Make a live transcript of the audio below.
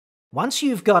Once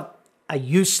you've got a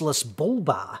useless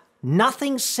bullbar,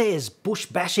 nothing says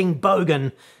bush-bashing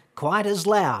bogan quite as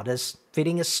loud as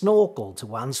fitting a snorkel to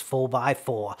one's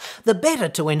 4x4, the better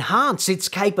to enhance its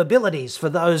capabilities for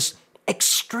those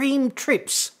extreme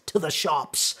trips to the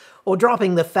shops or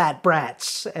dropping the fat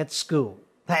brats at school.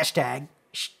 Hashtag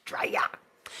Straya.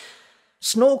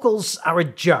 Snorkels are a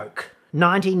joke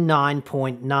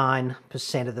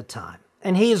 99.9% of the time,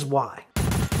 and here's why.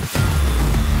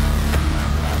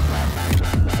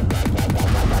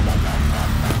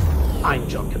 I'm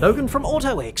John Cadogan from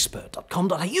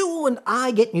AutoExpert.com.au, and I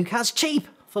get new cars cheap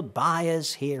for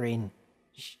buyers here in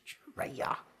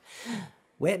Straya.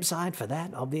 Website for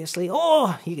that, obviously,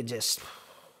 or you could just,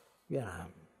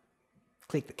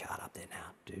 click the card up there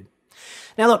now, dude.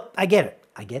 Now look, I get it.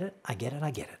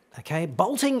 Okay,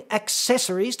 bolting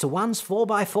accessories to one's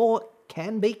 4x4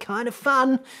 can be kind of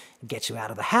fun. It gets you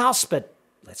out of the house, but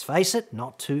let's face it,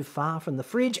 not too far from the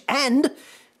fridge, and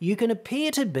you can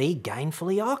appear to be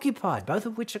gainfully occupied, both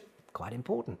of which are quite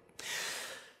important.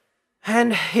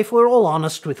 And if we're all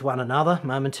honest with one another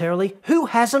momentarily, who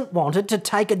hasn't wanted to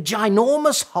take a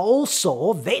ginormous hole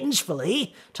saw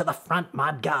vengefully to the front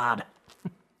mudguard?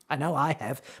 I know I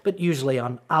have, but usually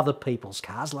on other people's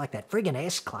cars, like that friggin'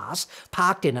 S-Class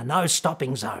parked in a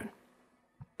no-stopping zone.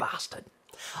 Bastard.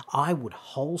 I would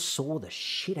hole saw the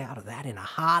shit out of that in a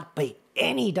heartbeat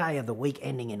any day of the week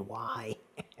ending in Y.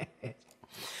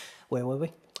 Where were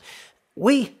we?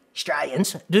 We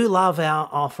Australians do love our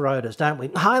off-roaders, don't we?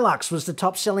 Hilux was the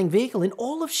top-selling vehicle in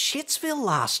all of Shitsville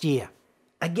last year.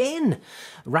 Again.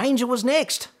 Ranger was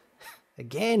next.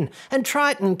 Again. And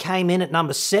Triton came in at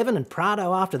number 7 and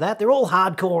Prado after that. They're all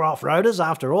hardcore off-roaders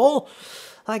after all.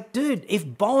 Like, dude,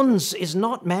 if Bonds is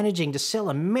not managing to sell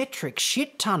a metric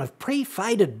shit ton of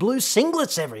pre-faded blue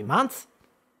singlets every month,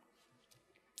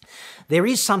 there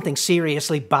is something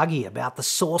seriously buggy about the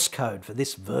source code for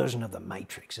this version of the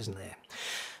Matrix, isn't there?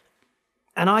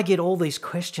 And I get all these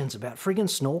questions about friggin'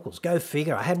 snorkels. Go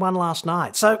figure. I had one last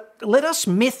night. So let us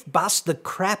myth bust the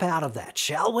crap out of that,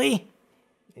 shall we?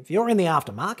 If you're in the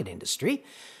aftermarket industry,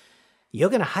 you're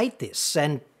going to hate this.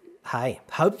 And, hey,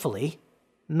 hopefully,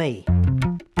 me.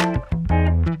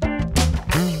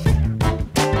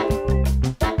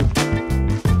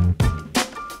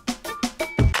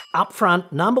 Up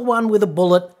front, number one with a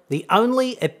bullet, the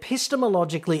only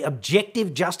epistemologically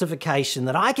objective justification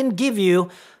that I can give you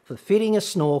for fitting a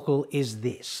snorkel is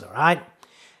this, all right?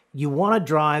 You want to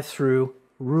drive through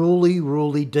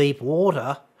rooly deep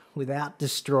water without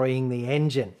destroying the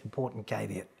engine. Important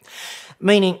caveat.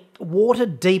 Meaning water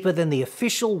deeper than the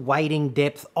official wading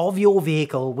depth of your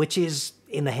vehicle, which is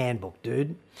in the handbook,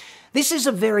 dude. This is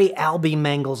a very Albie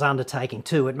Mangles undertaking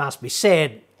too, it must be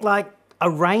said. Like, a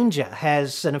Ranger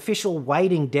has an official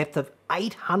wading depth of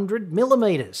 800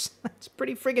 millimetres. That's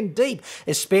pretty friggin' deep,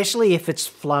 especially if it's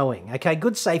flowing. Okay,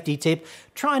 good safety tip,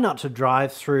 try not to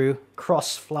drive through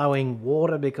cross-flowing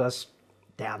water because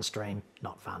downstream,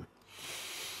 not fun.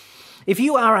 If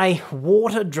you are a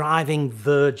water-driving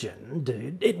virgin,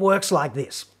 dude, it works like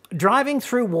this. Driving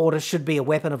through water should be a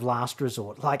weapon of last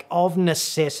resort, like of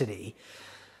necessity.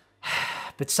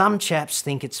 But some chaps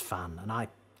think it's fun, and I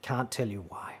can't tell you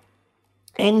why.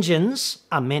 Engines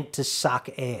are meant to suck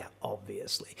air,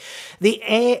 obviously. The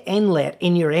air inlet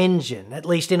in your engine, at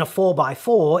least in a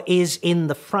 4x4, is in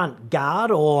the front guard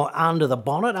or under the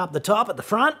bonnet, up the top at the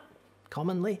front,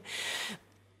 commonly.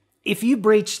 If you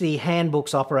breach the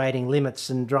handbook's operating limits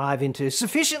and drive into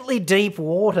sufficiently deep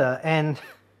water and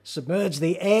submerge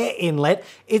the air inlet,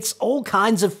 it's all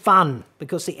kinds of fun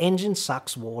because the engine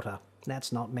sucks water.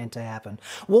 That's not meant to happen.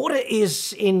 Water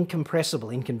is incompressible,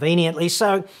 inconveniently,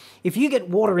 so if you get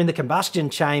water in the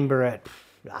combustion chamber at,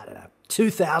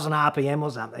 2,000 RPM or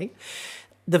something,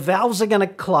 the valves are going to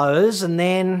close and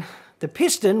then the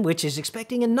piston, which is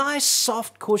expecting a nice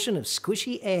soft cushion of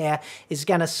squishy air, is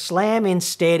going to slam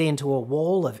instead into a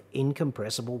wall of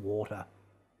incompressible water.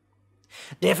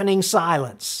 Deafening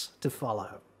silence to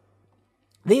follow.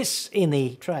 This, in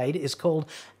the trade, is called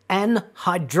an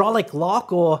hydraulic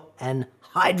lock or an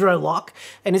hydro lock,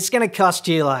 and it's going to cost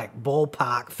you like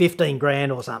ballpark 15 grand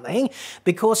or something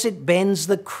because it bends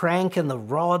the crank and the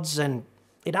rods and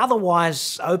it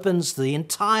otherwise opens the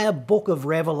entire book of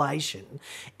Revelation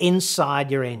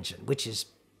inside your engine, which is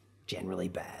generally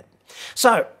bad.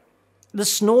 So the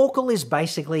snorkel is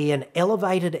basically an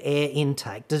elevated air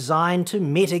intake designed to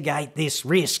mitigate this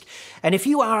risk. And if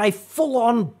you are a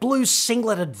full-on blue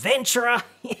singlet adventurer,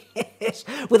 yes,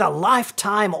 with a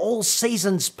lifetime all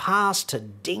seasons pass to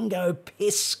Dingo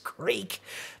Piss Creek,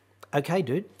 okay,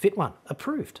 dude, fit one,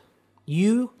 approved.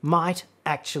 You might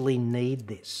actually need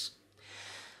this.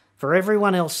 For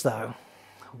everyone else, though,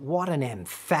 what an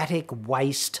emphatic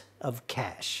waste of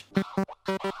cash.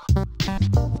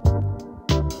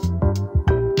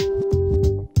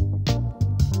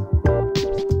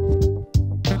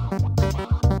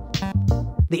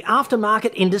 The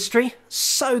aftermarket industry,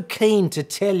 so keen to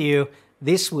tell you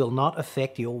this will not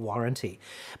affect your warranty.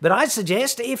 But I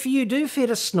suggest if you do fit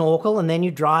a snorkel and then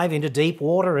you drive into deep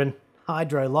water and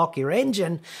hydro-lock your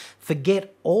engine,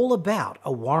 forget all about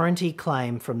a warranty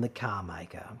claim from the car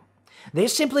maker. They're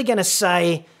simply going to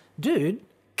say, dude,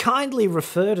 kindly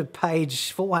refer to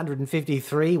page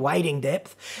 453, waiting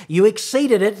depth. You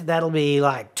exceeded it, that'll be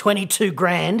like 22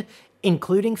 grand,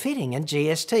 including fitting and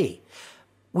GST.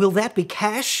 Will that be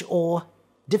cash or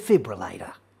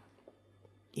defibrillator?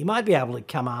 You might be able to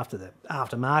come after the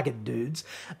aftermarket dudes,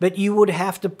 but you would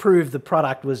have to prove the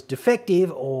product was defective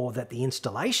or that the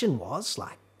installation was,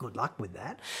 like, good luck with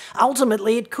that.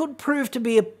 Ultimately, it could prove to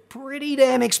be a pretty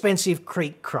damn expensive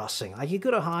creek crossing. Like, you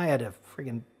could have hired a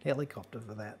friggin' helicopter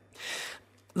for that.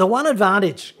 The one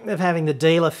advantage of having the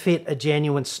dealer fit a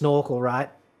genuine snorkel, right?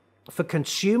 For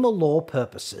consumer law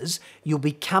purposes, you'll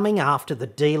be coming after the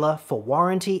dealer for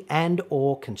warranty and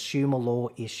or consumer law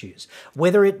issues,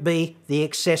 whether it be the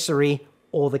accessory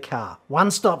or the car.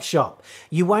 One-stop shop.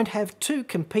 You won't have two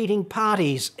competing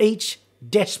parties, each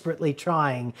desperately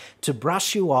trying to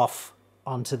brush you off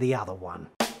onto the other one.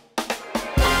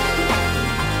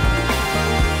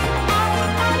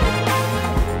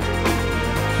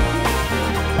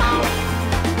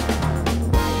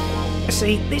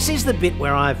 See, this is the bit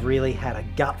where I've really had a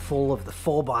gutful of the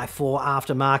 4x4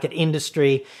 aftermarket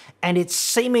industry and its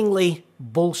seemingly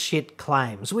bullshit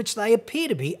claims, which they appear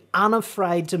to be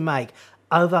unafraid to make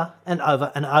over and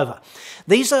over and over.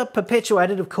 These are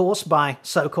perpetuated, of course, by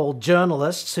so-called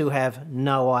journalists who have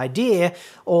no idea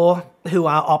or who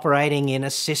are operating in a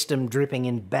system dripping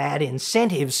in bad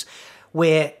incentives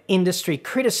where industry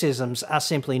criticisms are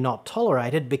simply not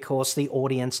tolerated because the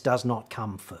audience does not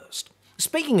come first.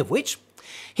 Speaking of which,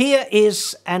 here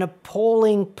is an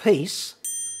appalling piece,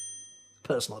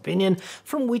 personal opinion,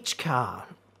 from Which Car.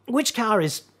 Which Car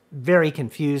is very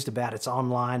confused about its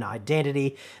online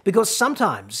identity because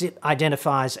sometimes it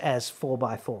identifies as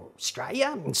 4x4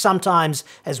 Straya, and sometimes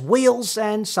as wheels,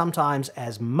 and sometimes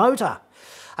as motor.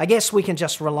 I guess we can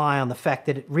just rely on the fact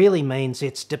that it really means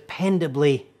it's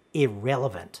dependably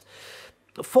irrelevant.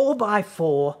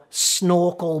 4x4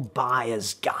 Snorkel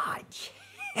Buyer's Guide.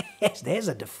 Yes, there's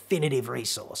a definitive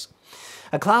resource.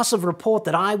 A class of report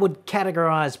that I would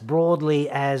categorise broadly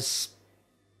as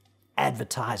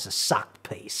advertiser suck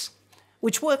piece,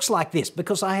 which works like this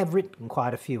because I have written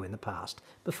quite a few in the past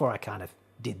before I kind of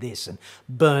did this and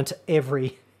burnt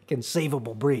every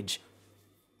conceivable bridge.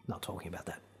 Not talking about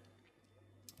that.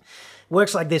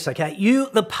 Works like this, okay? You,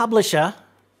 the publisher,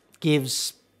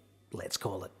 gives, let's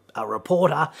call it, a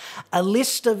reporter, a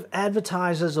list of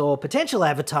advertisers or potential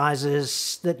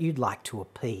advertisers that you'd like to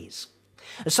appease.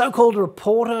 A so-called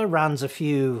reporter runs a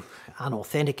few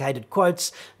unauthenticated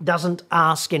quotes, doesn't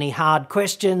ask any hard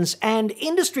questions, and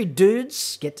industry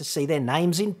dudes get to see their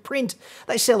names in print.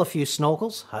 They sell a few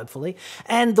snorkels, hopefully,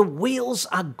 and the wheels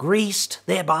are greased,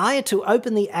 thereby to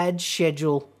open the ad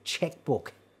schedule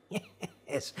checkbook.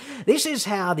 Yes, this is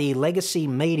how the legacy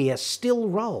media still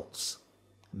rolls.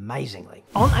 Amazingly.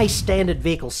 On a standard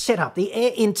vehicle setup, the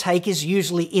air intake is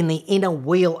usually in the inner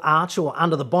wheel arch or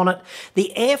under the bonnet.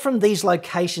 The air from these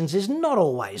locations is not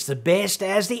always the best,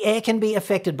 as the air can be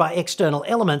affected by external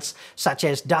elements such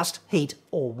as dust, heat,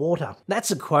 or water.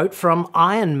 That's a quote from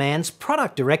Iron Man's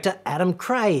product director, Adam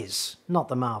Craze. Not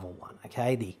the Marvel one,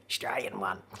 okay? The Australian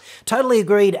one. Totally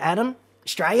agreed, Adam.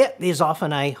 Australia is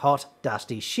often a hot,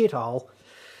 dusty shithole.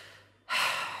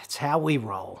 It's how we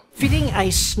roll. Fitting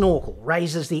a snorkel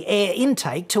raises the air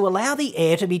intake to allow the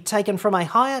air to be taken from a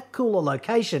higher, cooler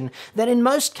location that in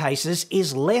most cases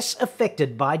is less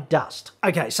affected by dust.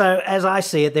 Okay, so as I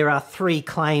see it, there are three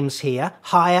claims here: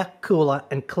 higher, cooler,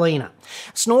 and cleaner.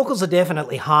 Snorkels are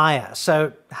definitely higher,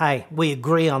 so hey, we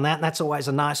agree on that, and that's always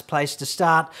a nice place to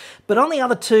start. But on the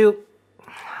other two,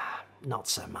 not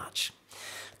so much.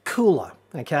 Cooler,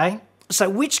 okay? So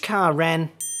Which Car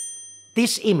ran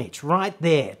this image right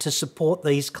there to support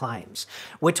these claims.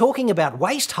 We're talking about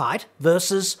waist height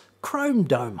versus chrome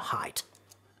dome height.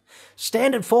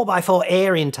 Standard 4x4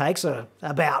 air intakes are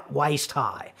about waist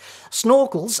high.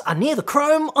 Snorkels are near the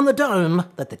chrome on the dome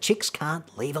that the chicks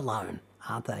can't leave alone,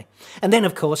 aren't they? And then,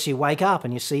 of course, you wake up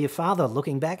and you see your father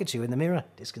looking back at you in the mirror,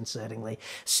 disconcertingly.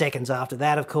 Seconds after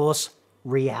that, of course,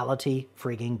 reality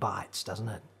frigging bites, doesn't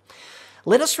it?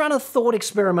 Let us run a thought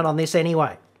experiment on this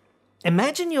anyway.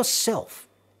 Imagine yourself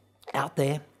out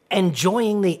there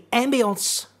enjoying the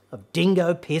ambience of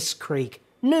Dingo Piss Creek,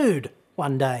 nude,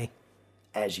 one day,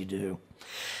 as you do.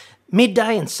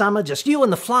 Midday in summer, just you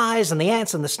and the flies and the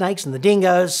ants and the snakes and the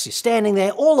dingoes. You're standing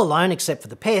there all alone except for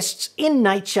the pests, in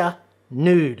nature,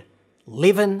 nude,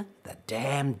 living the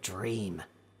damn dream.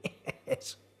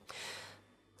 Yes.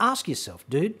 Ask yourself,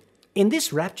 dude, in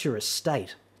this rapturous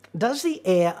state, does the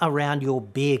air around your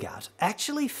beer gut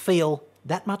actually feel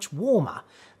that much warmer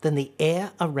than the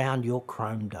air around your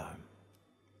chrome dome?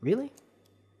 Really?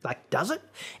 Like, does it?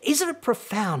 Is it a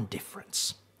profound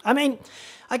difference? I mean,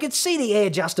 I could see the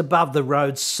air just above the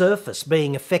road's surface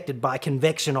being affected by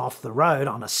convection off the road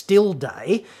on a still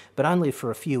day, but only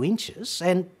for a few inches.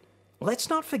 And let's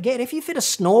not forget, if you fit a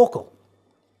snorkel,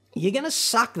 you're going to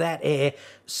suck that air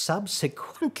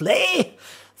subsequently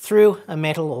through a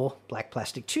metal or black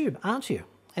plastic tube, aren't you?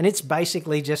 And it's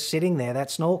basically just sitting there, that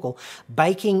snorkel,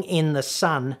 baking in the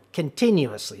sun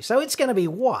continuously. So it's going to be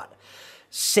what?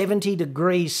 70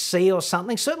 degrees C or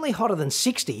something, certainly hotter than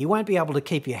 60. You won't be able to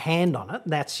keep your hand on it.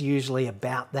 That's usually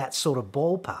about that sort of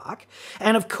ballpark.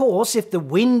 And of course, if the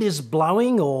wind is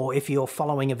blowing or if you're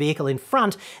following a vehicle in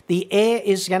front, the air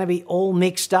is going to be all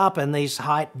mixed up and these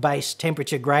height-based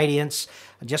temperature gradients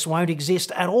just won't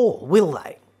exist at all, will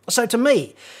they? So to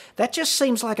me, that just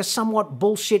seems like a somewhat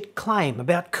bullshit claim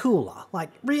about cooler. Like,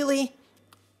 really?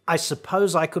 I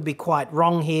suppose I could be quite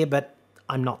wrong here, but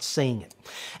I'm not seeing it.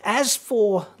 As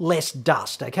for less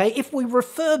dust, okay, if we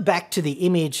refer back to the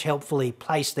image helpfully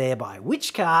placed there by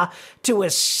Whichcar to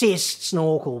assist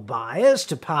snorkel buyers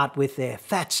to part with their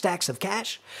fat stacks of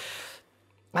cash,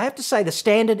 I have to say the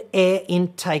standard air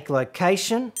intake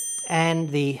location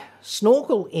and the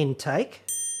snorkel intake,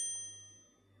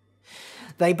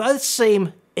 they both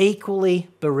seem equally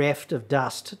bereft of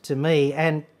dust to me,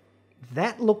 and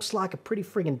that looks like a pretty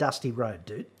friggin' dusty road,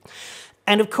 dude.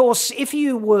 And of course, if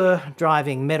you were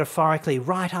driving metaphorically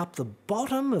right up the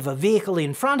bottom of a vehicle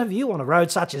in front of you on a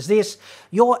road such as this,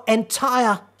 your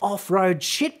entire off-road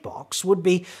shitbox would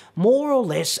be more or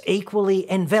less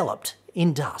equally enveloped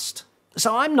in dust.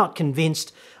 So I'm not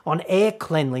convinced on air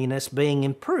cleanliness being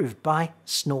improved by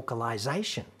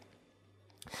snorkelization.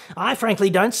 I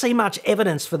frankly don't see much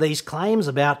evidence for these claims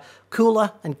about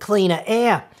cooler and cleaner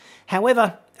air.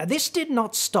 However, this did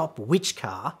not stop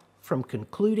Whichcar from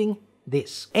concluding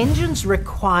this. Engines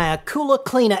require cooler,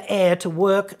 cleaner air to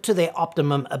work to their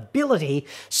optimum ability,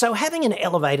 so having an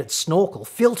elevated snorkel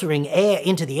filtering air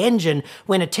into the engine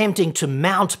when attempting to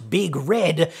mount Big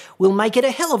Red will make it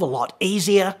a hell of a lot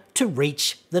easier to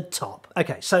reach the top.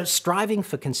 Okay, so striving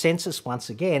for consensus once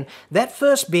again, that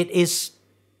first bit is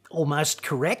almost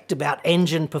correct about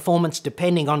engine performance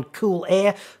depending on cool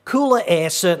air. Cooler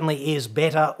air certainly is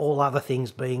better, all other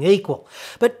things being equal.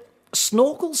 But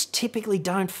snorkels typically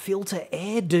don't filter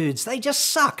air, dudes. They just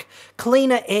suck.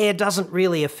 Cleaner air doesn't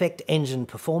really affect engine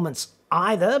performance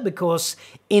either because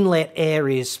inlet air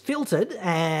is filtered,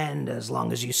 and as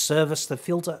long as you service the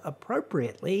filter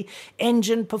appropriately,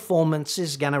 engine performance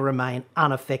is going to remain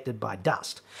unaffected by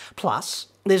dust. Plus,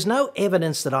 there's no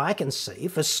evidence that I can see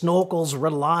for snorkels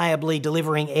reliably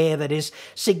delivering air that is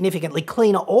significantly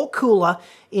cleaner or cooler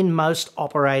in most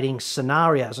operating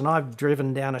scenarios. And I've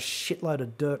driven down a shitload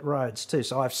of dirt roads too,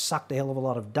 so I've sucked a hell of a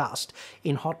lot of dust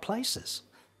in hot places,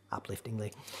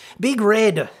 upliftingly. Big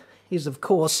Red is, of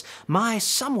course, my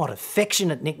somewhat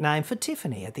affectionate nickname for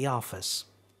Tiffany at the office.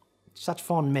 Such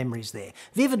fond memories there.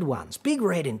 Vivid ones. Big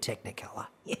Red in Technicolor.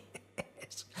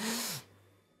 Yes.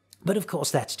 But of course,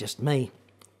 that's just me.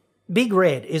 Big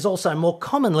Red is also more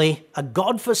commonly a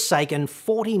godforsaken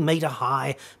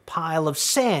 40-metre-high pile of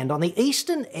sand on the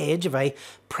eastern edge of a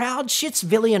proud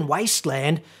Shitsvillian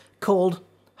wasteland called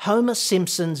Homer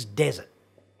Simpson's Desert.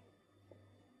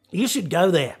 You should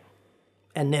go there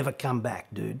and never come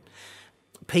back, dude.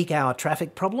 Peak hour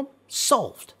traffic problem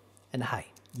solved. And hey,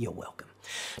 you're welcome.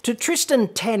 To Tristan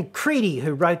Tancredi,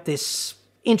 who wrote this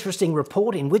interesting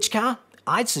report in Whichcar,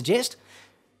 I'd suggest,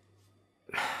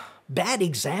 bad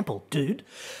example, dude.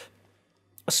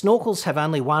 Snorkels have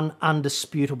only one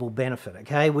undisputable benefit,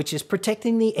 okay, which is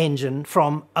protecting the engine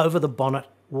from over-the-bonnet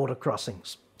water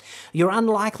crossings. You're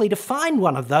unlikely to find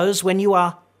one of those when you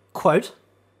are, quote,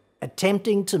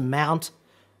 attempting to mount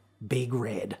Big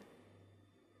Red.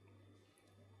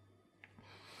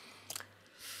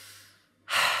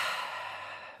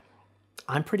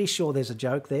 I'm pretty sure there's a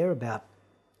joke there about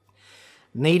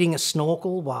needing a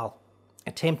snorkel while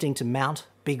attempting to mount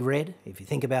Big Red, if you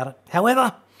think about it.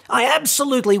 However, I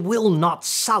absolutely will not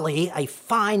sully a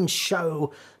fine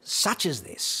show such as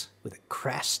this with a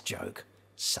crass joke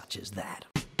such as that.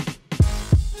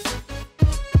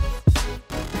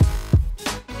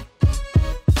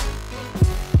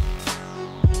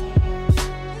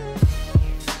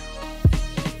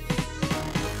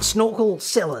 snorkel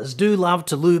sellers do love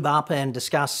to lube up and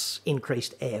discuss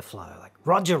increased airflow, like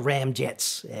Roger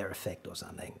Ramjet's air effect or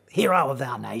something, hero of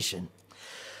our nation.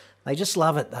 They just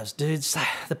love it, those dudes.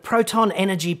 The proton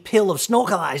energy pill of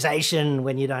snorkelization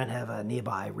when you don't have a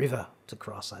nearby river to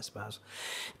cross, I suppose.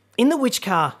 In the Which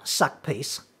Car Suck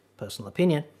piece, personal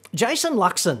opinion, Jason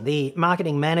Luxon, the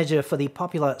marketing manager for the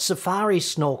popular Safari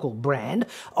snorkel brand,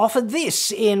 offered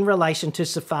this in relation to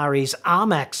Safari's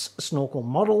Armax snorkel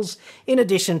models, in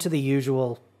addition to the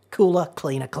usual cooler,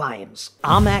 cleaner claims.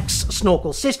 Armax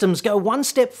snorkel systems go one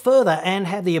step further and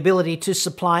have the ability to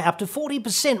supply up to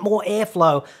 40% more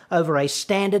airflow over a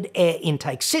standard air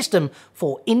intake system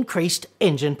for increased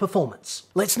engine performance.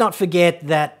 Let's not forget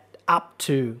that up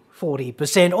to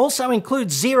 40% also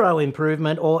includes zero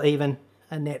improvement or even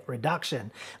a net reduction.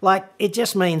 Like, it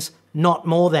just means not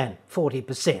more than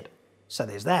 40%. So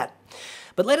there's that.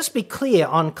 But let us be clear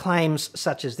on claims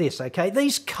such as this, okay?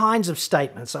 These kinds of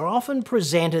statements are often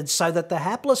presented so that the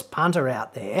hapless punter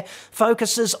out there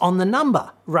focuses on the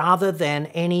number rather than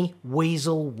any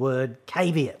weasel word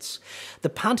caveats. The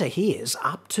punter hears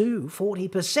up to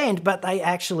 40%, but they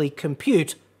actually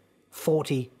compute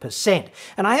 40%.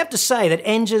 And I have to say that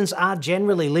engines are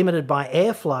generally limited by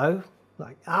airflow.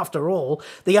 Like, after all,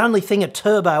 the only thing a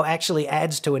turbo actually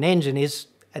adds to an engine is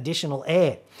additional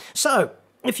air. So,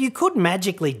 if you could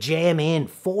magically jam in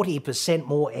 40%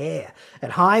 more air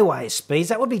at highway speeds,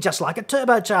 that would be just like a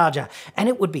turbocharger. And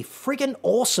it would be friggin'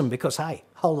 awesome because, hey,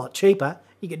 a whole lot cheaper.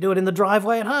 You could do it in the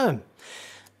driveway at home.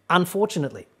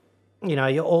 Unfortunately, you know,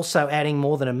 you're also adding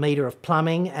more than a metre of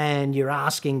plumbing and you're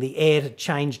asking the air to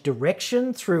change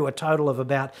direction through a total of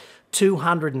about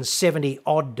 270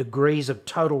 odd degrees of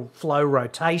total flow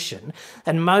rotation,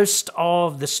 and most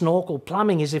of the snorkel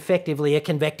plumbing is effectively a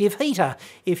convective heater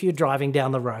if you're driving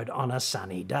down the road on a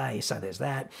sunny day, so there's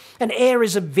that. And air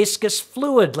is a viscous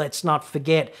fluid, let's not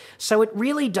forget, so it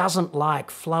really doesn't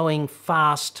like flowing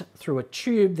fast through a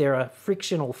tube. There are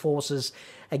frictional forces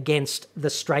against the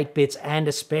straight bits and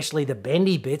especially the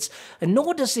bendy bits, and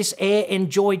nor does this air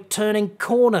enjoy turning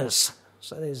corners.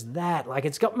 So there's that. Like,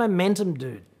 it's got momentum,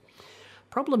 dude.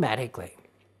 Problematically,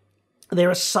 there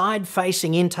are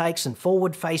side-facing intakes and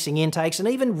forward-facing intakes and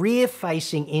even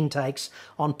rear-facing intakes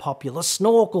on popular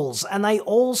snorkels, and they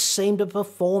all seem to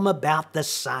perform about the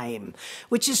same,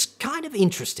 which is kind of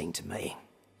interesting to me,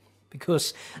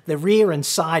 because the rear and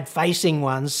side-facing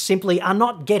ones simply are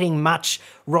not getting much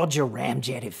Roger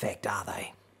Ramjet effect, are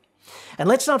they? And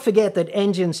let's not forget that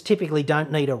engines typically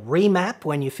don't need a remap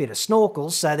when you fit a snorkel,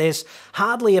 so there's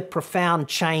hardly a profound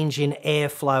change in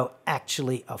airflow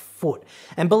actually afoot.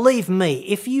 And believe me,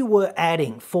 if you were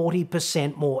adding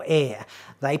 40% more air,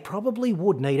 they probably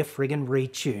would need a friggin'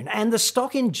 retune, and the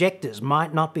stock injectors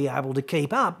might not be able to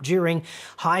keep up during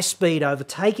high-speed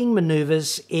overtaking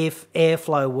manoeuvres if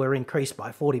airflow were increased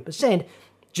by 40%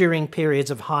 during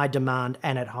periods of high demand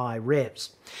and at high revs.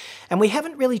 And we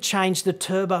haven't really changed the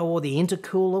turbo or the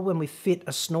intercooler when we fit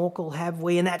a snorkel, have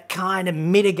we? And that kind of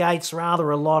mitigates rather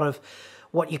a lot of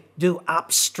what you do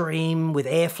upstream with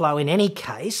airflow in any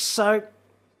case. So,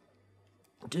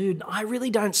 dude, I really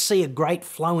don't see a great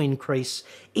flow increase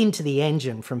into the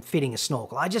engine from fitting a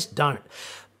snorkel. I just don't.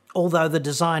 Although the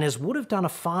designers would have done a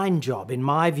fine job, in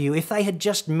my view, if they had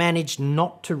just managed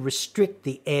not to restrict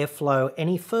the airflow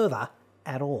any further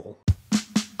at all.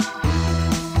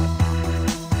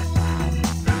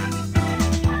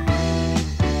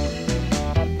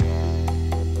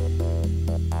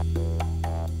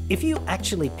 If you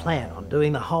actually plan on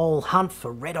doing the whole hunt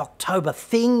for Red October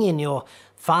thing in your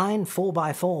fine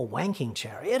 4x4 wanking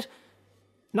chariot,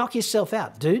 knock yourself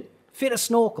out, dude. Fit a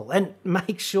snorkel and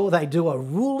make sure they do a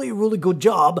really good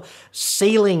job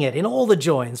sealing it in all the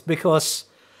joints, because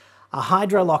a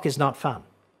hydrolock is not fun.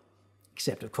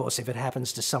 Except, of course, if it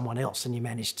happens to someone else and you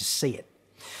manage to see it.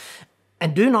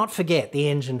 And do not forget the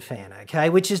engine fan, okay,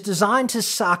 which is designed to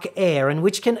suck air and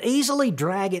which can easily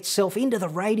drag itself into the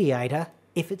radiator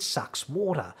if it sucks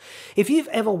water. If you've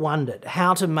ever wondered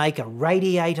how to make a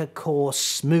radiator core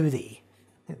smoothie,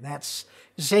 that's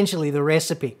essentially the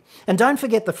recipe. And don't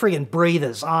forget the friggin'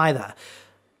 breathers either.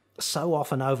 So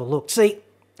often overlooked. See,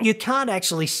 you can't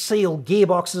actually seal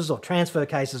gearboxes or transfer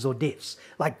cases or diffs,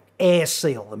 like air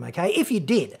seal them, okay? If you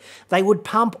did, they would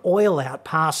pump oil out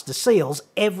past the seals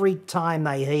every time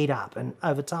they heat up, and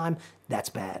over time, that's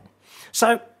bad.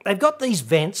 So they've got these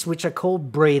vents, which are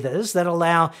called breathers, that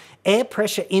allow air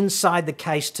pressure inside the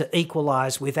case to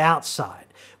equalise with outside,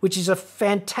 which is a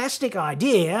fantastic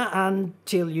idea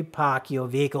until you park your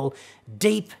vehicle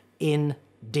deep in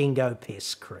Dingo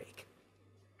Piss Creek.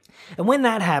 And when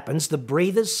that happens, the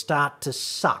breathers start to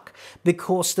suck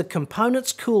because the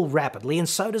components cool rapidly and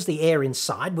so does the air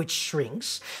inside, which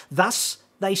shrinks. Thus,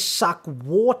 they suck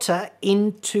water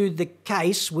into the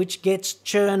case, which gets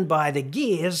churned by the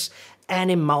gears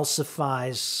and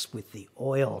emulsifies with the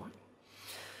oil.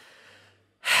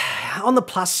 On the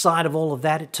plus side of all of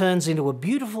that, it turns into a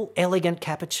beautiful, elegant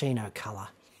cappuccino colour.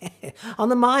 On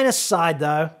the minus side,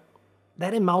 though,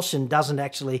 that emulsion doesn't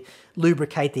actually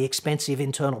lubricate the expensive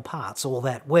internal parts all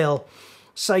that well.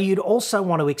 So you'd also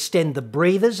want to extend the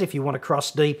breathers if you want to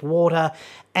cross deep water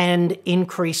and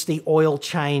increase the oil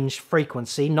change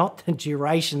frequency, not the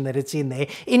duration that it's in there.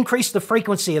 Increase the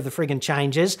frequency of the friggin'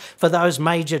 changes for those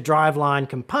major driveline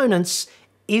components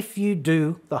if you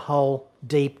do the whole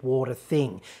deep water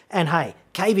thing. And hey,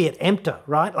 caveat emptor,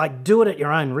 right? Like, do it at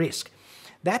your own risk.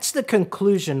 That's the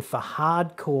conclusion for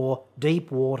hardcore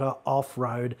deep water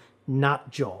off-road nut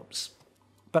jobs.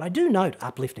 But I do note,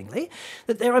 upliftingly,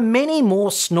 that there are many more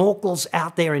snorkels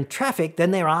out there in traffic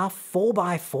than there are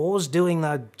 4x4s doing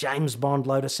the James Bond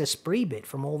Lotus Esprit bit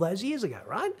from all those years ago,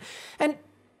 right? And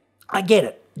I get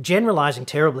it, generalising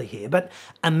terribly here, but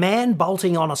a man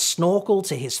bolting on a snorkel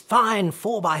to his fine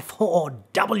 4x4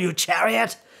 W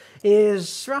chariot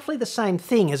is roughly the same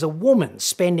thing as a woman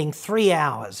spending 3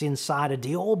 hours inside a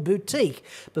Dior boutique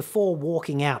before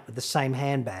walking out with the same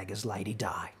handbag as Lady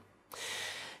Di.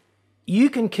 You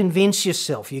can convince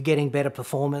yourself you're getting better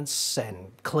performance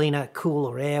and cleaner,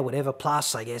 cooler air, whatever,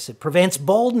 plus, I guess, it prevents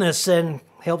baldness and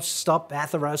helps stop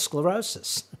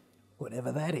atherosclerosis.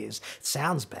 Whatever that is. It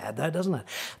sounds bad though, doesn't it?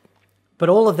 But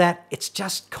all of that, it's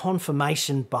just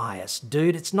confirmation bias.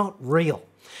 Dude, it's not real.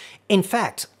 In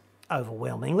fact,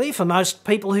 overwhelmingly, for most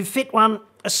people who fit one,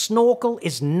 a snorkel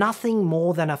is nothing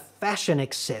more than a fashion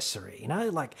accessory, you know,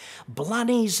 like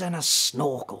blunnies and a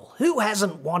snorkel. Who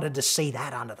hasn't wanted to see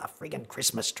that under the friggin'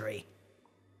 Christmas tree?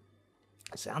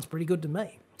 Sounds pretty good to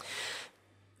me.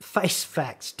 Face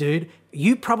facts, dude.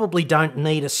 You probably don't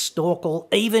need a snorkel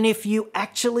even if you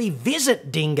actually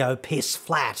visit Dingo Piss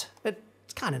Flat. But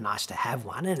it's kind of nice to have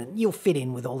one, and you'll fit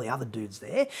in with all the other dudes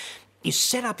there. You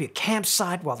set up your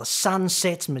campsite while the sun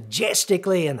sets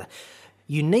majestically and the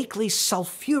uniquely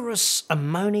sulphurous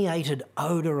ammoniated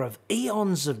odour of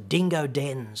eons of dingo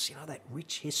dens, you know, that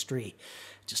rich history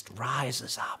just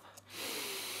rises up.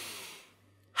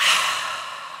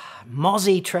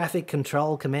 Mozzie traffic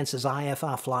control commences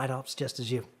IFR flight ops just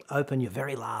as you open your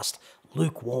very last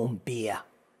lukewarm beer,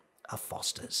 a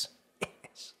Foster's.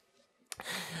 Yes.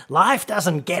 Life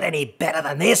doesn't get any better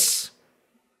than this,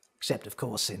 except of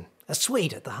course in a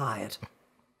suite at the Hyatt.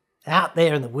 Out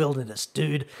there in the wilderness,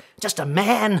 dude, just a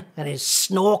man and his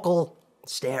snorkel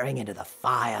staring into the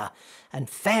fire and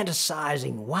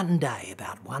fantasizing one day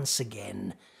about once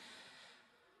again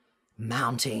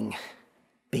mounting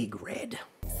Big Red.